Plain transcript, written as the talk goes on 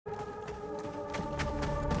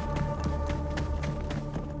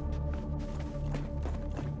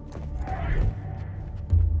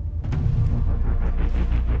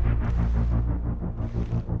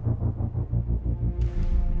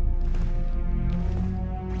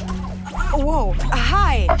Whoa,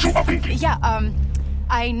 hi. Yeah,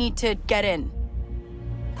 I need to get in.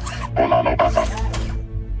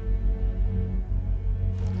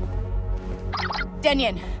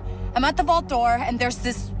 Denyon, I'm at the vault door, and there's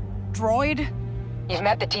this droid. You've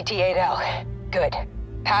met the TT-8L. Good.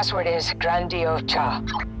 Password is Grandio Cha.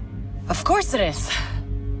 Of course it is.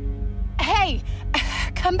 Hey,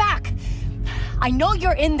 come back. I know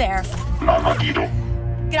you're in there.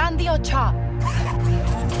 Grandio Cha.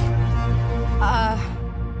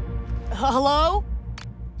 Hello?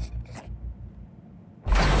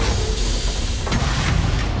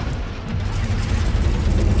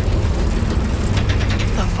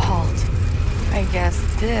 The vault. I guess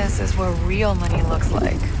this is what real money looks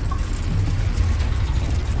like.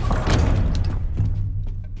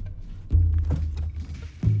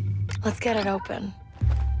 Let's get it open.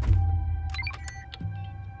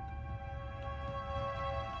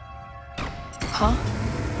 Huh?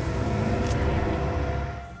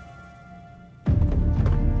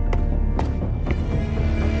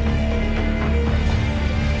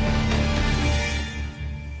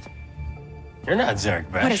 You're not Zarek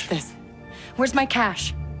Besh. What is this? Where's my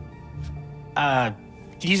cash?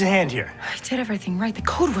 Use a hand here. I did everything right. The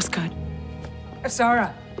code was good.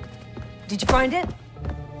 Sarah, did you find it?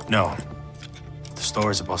 No. The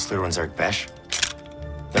stories about Slater and Zarek Besh,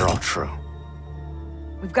 they're all true.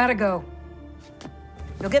 We've got to go.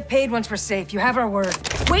 You'll get paid once we're safe. You have our word.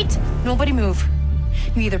 Wait! Nobody move.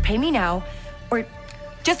 You either pay me now, or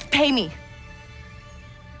just pay me.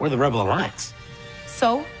 We're the Rebel Alliance.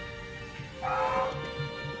 So?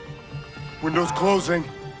 Windows closing.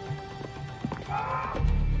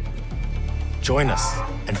 Join us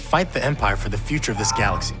and fight the Empire for the future of this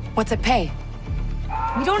galaxy. What's it pay?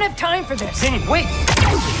 We don't have time for this. Denyon, wait!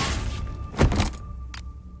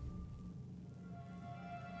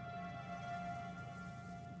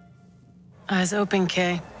 Eyes open,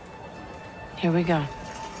 Kay. Here we go.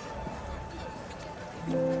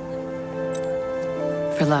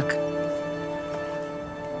 For luck.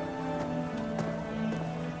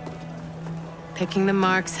 Picking the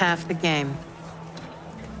mark's half the game.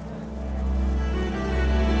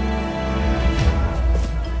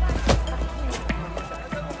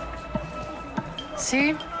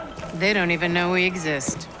 See? They don't even know we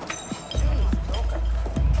exist.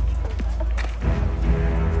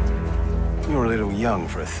 You're a little young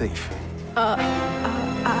for a thief.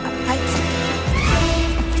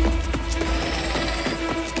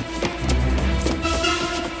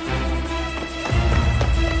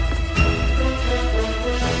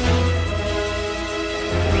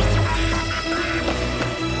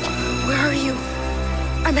 Where are you?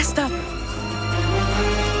 I messed up.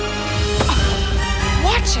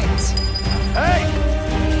 Watch it! Hey!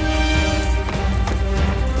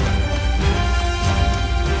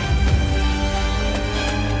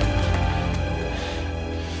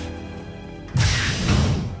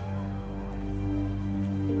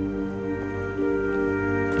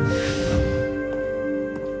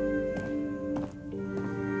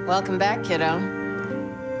 Welcome back, kiddo.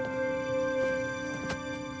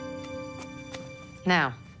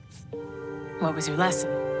 Now, what was your lesson?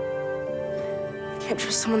 Can't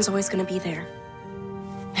trust someone's always gonna be there.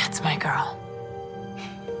 That's my girl.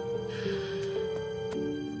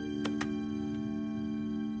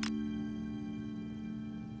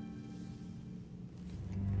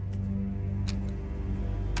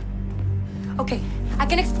 Okay, I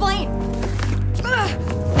can explain.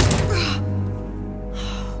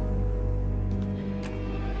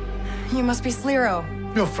 You must be Slero.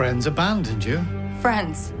 Your friends abandoned you.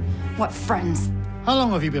 Friends. What friends? How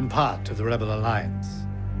long have you been part of the Rebel Alliance?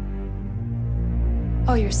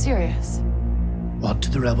 Oh, you're serious? What do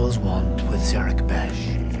the rebels want with Zarek Besh?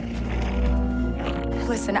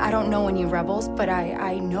 Listen, I don't know any rebels, but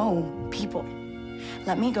I know people.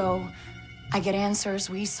 Let me go. I get answers.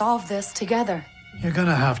 We solve this together. You're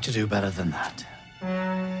gonna have to do better than that.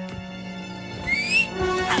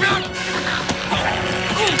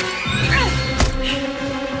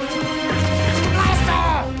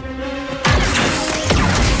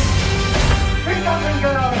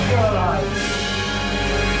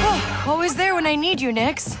 Oh, always there when I need you,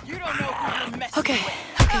 Nix. You don't know how to mess. Okay.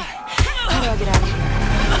 How do I get out of here?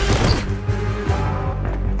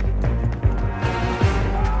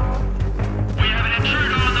 We have an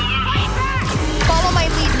intruder on the loose. Follow my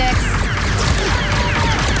lead, Nix.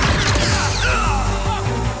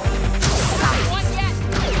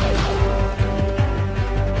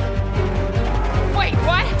 Wait,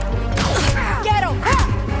 what? Get him!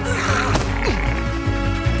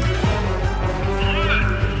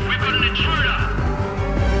 We've got an intruder.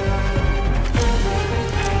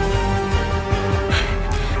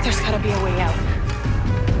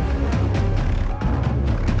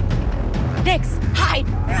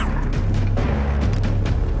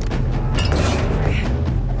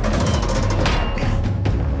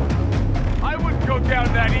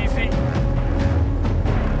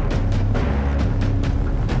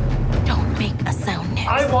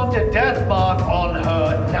 the death mark on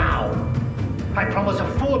her now. I promise a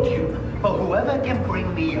fortune for whoever can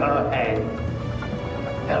bring me her head.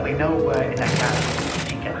 There'll be nowhere in the galaxy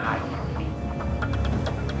she can hide from me.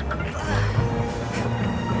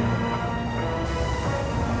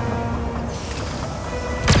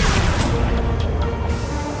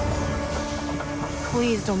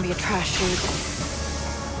 Please don't be a trash chute.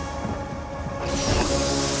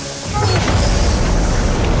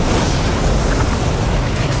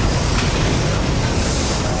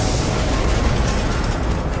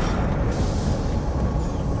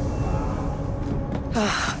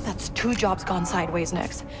 That's 2 jobs gone sideways,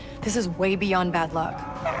 Nix. This is way beyond bad luck.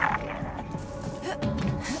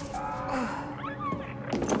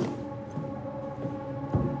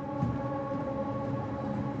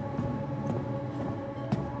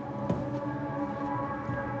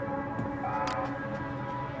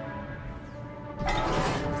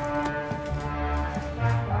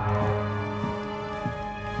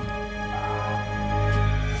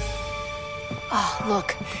 Oh,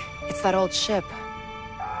 look. It's that old ship.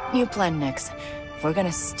 New plan, Nix. We're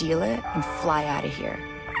gonna steal it and fly out of here.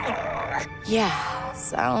 Yeah,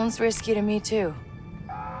 sounds risky to me, too.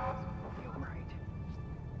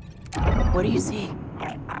 What do you see?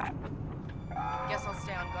 Guess I'll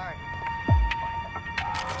stay on guard.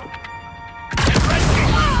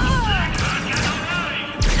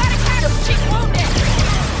 Gotta catch him! She's wounded!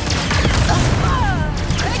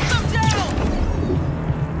 Take them down!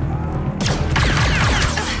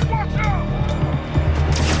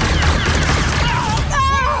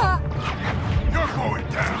 You're going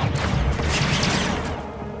down!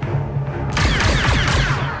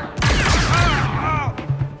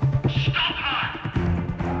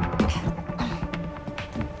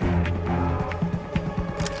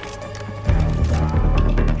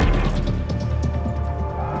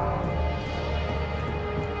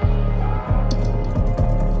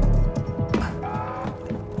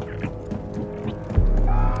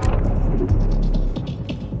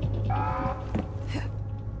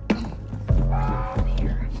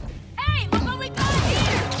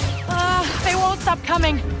 They won't stop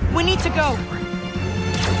coming. We need to go.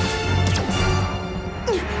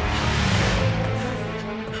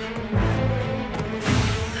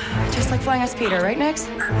 Just like flying a speeder, right, Nix?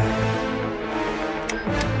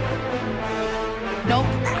 Nope.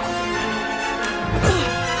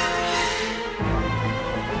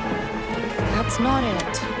 That's not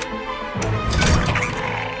it.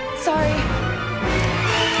 Sorry.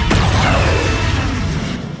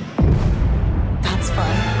 That's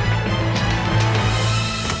fun.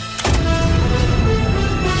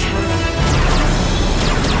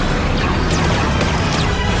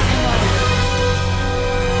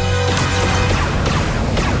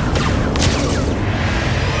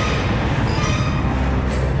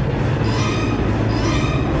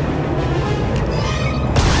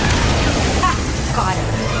 Got it.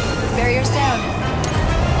 Barrier's down.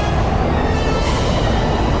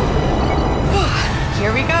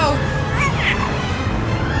 Here we go.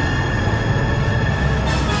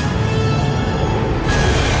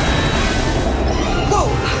 Whoa!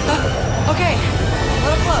 Okay, a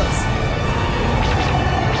little close.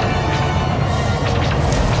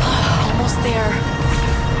 Almost there.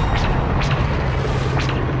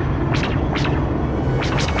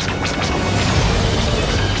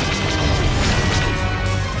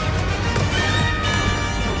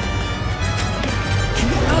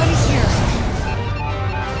 Out of here.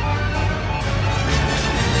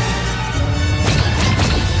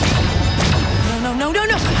 No.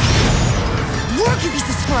 Work, you piece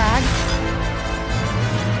of scrag.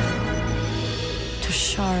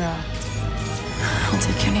 Toshara. I'll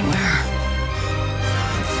take anywhere.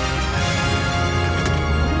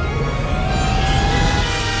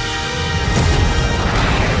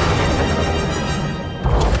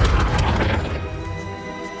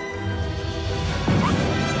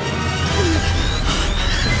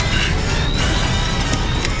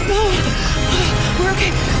 We're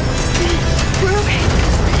okay. We're okay.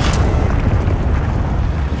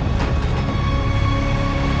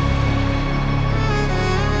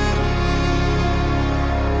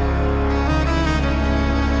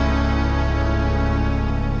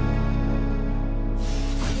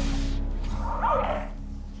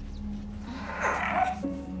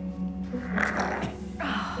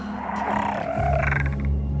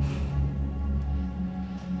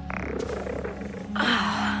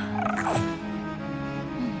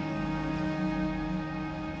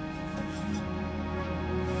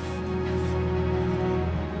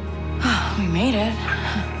 We made it.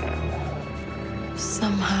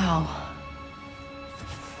 Somehow.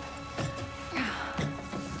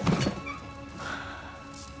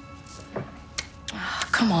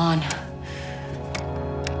 Come on.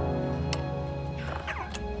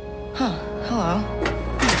 Huh, hello.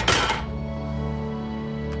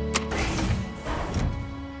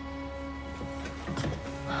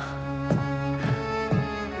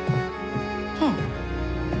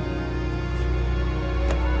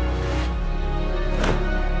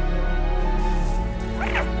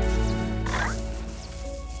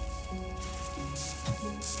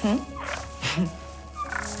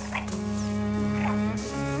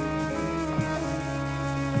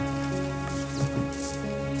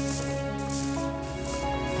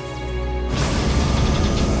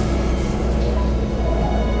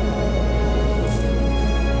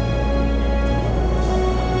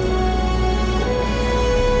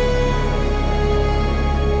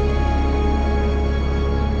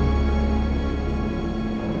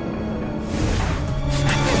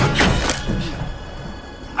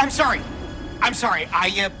 I'm sorry.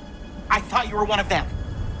 I thought you were one of them.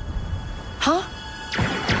 Huh?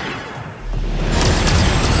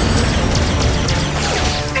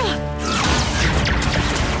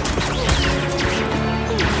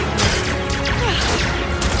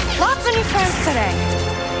 Lots of new friends today.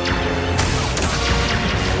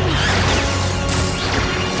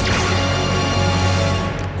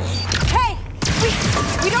 Hey!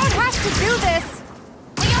 We don't have to do this!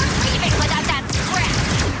 We aren't leaving without that scrap!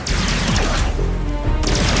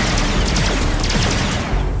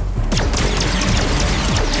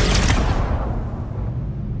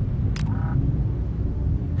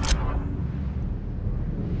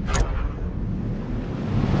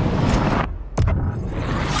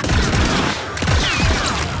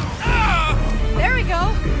 There we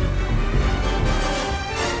go!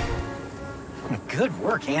 Good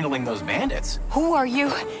work handling those bandits. Who are you,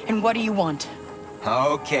 and what do you want?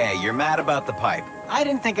 Okay, you're mad about the pipe. I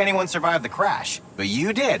didn't think anyone survived the crash, but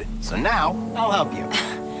you did. So now, I'll help you.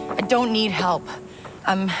 I don't need help.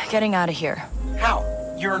 I'm getting out of here. How?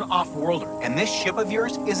 You're an off-worlder, and this ship of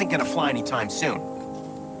yours isn't gonna fly anytime soon.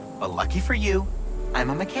 But lucky for you, I'm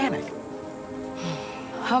a mechanic.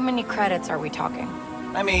 How many credits are we talking?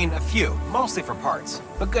 I mean, a few, mostly for parts.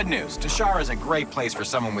 But good news, Tashara is a great place for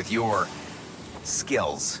someone with your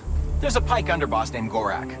skills. There's a Pike underboss named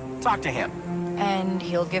Gorak. Talk to him. And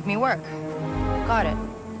he'll give me work. Got it.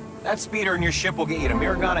 That speeder in your ship will get you to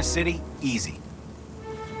Miragana City easy.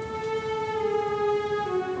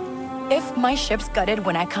 If my ship's gutted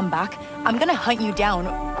when I come back, I'm gonna hunt you down.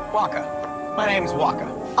 Waka. My name's Waka.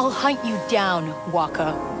 I'll hunt you down,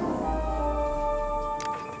 Waka.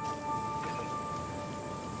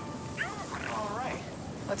 All right,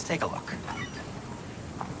 let's take a look.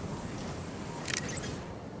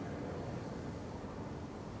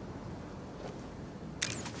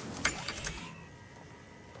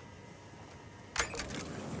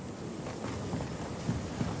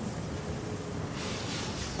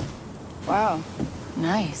 Wow,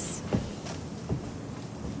 nice.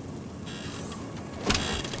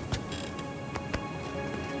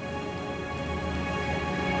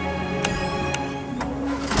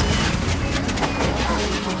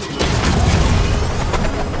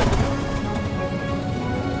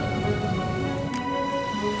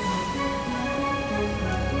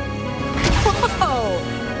 Whoa,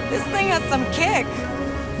 this thing has some kick.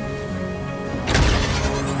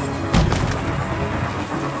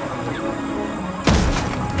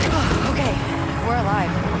 We're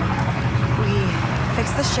alive. We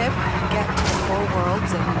fix the ship, get to the 4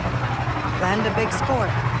 worlds, and land a big score.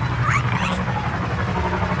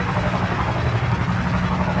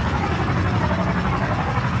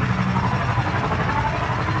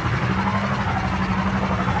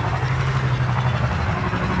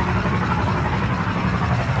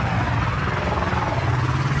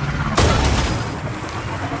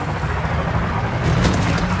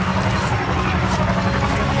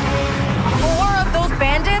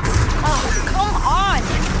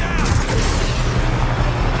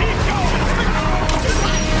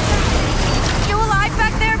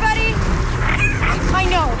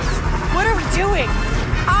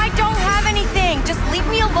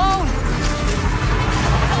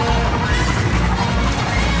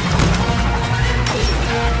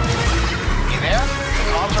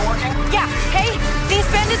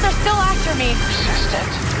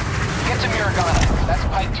 Persistent. Get to Miragana. That's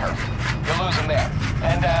Pike turf. You're losing there.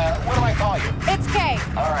 And, what do I call you? It's Kay.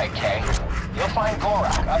 All right, Kay. You'll find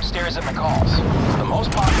Gorak upstairs at McCall's. It's the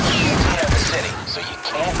most popular cantina in the city, so you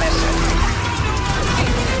can't miss it.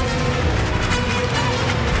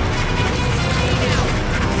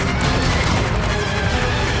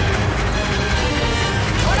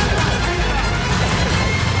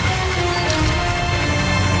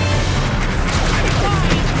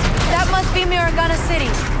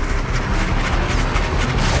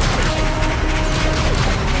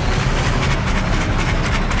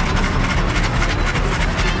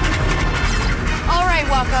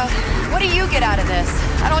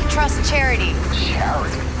 trust charity.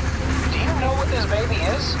 Charity? Do you know what this baby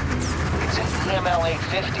is? It's an EML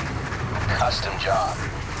 850. Custom job.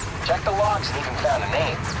 Check the logs and even found a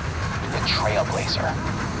name. The Trailblazer.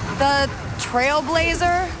 The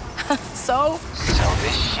Trailblazer? So? So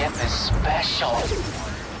this ship is special.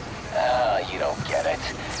 You don't get it.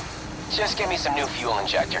 Just give me some new fuel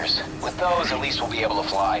injectors. With those, at least we'll be able to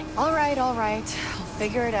fly. All right. I'll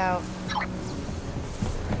figure it out.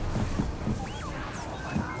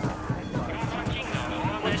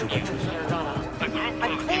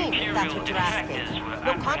 I'm clean, if that's what you're asking.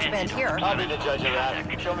 No contraband here. I'll be the judge of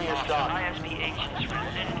that. Show me your stock. ISP agents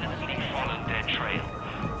relentlessly followed their trail.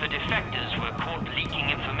 The defectors were caught leaking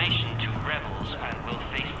information to rebels and will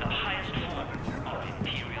face the highest form of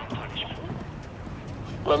imperial punishment.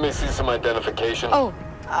 Let me see some identification. Oh,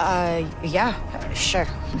 yeah, sure.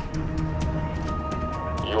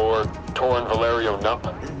 You're Torrin Valerio Nup?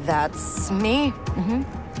 That's me.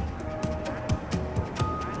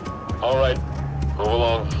 All right, move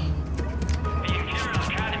along. The Imperial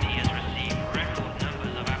Academy has received record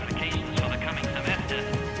numbers of applications for the coming semester,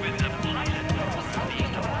 with the pilot course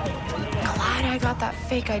being the most. Glad I got that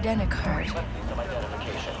fake identi card.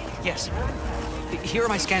 Yes. Here are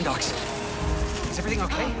my scan docs. Is everything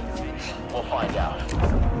okay? We'll find out.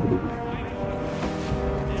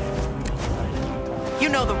 You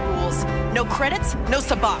know the rules. No credits, no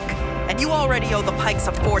sabak. And you already owe the Pikes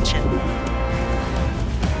a fortune.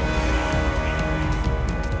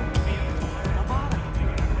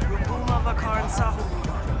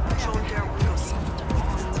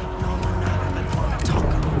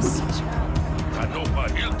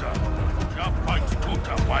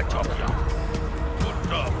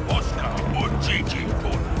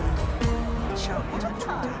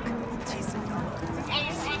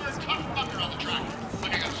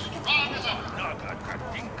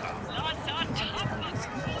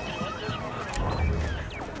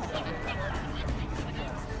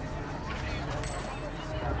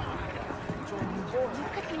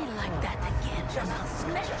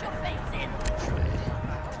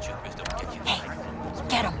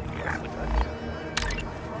 Get him.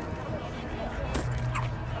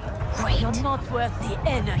 Great. You're not worth the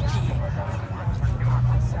energy.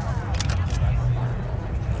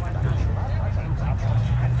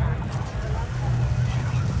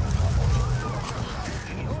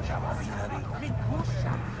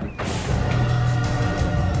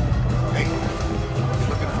 Hey, you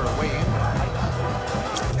looking for a way in?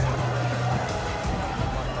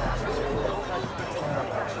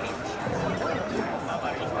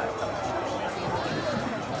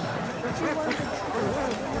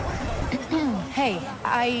 Hey,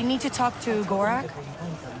 I need to talk to Gorak.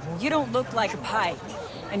 You don't look like a Pike,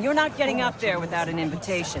 and you're not getting up there without an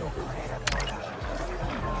invitation.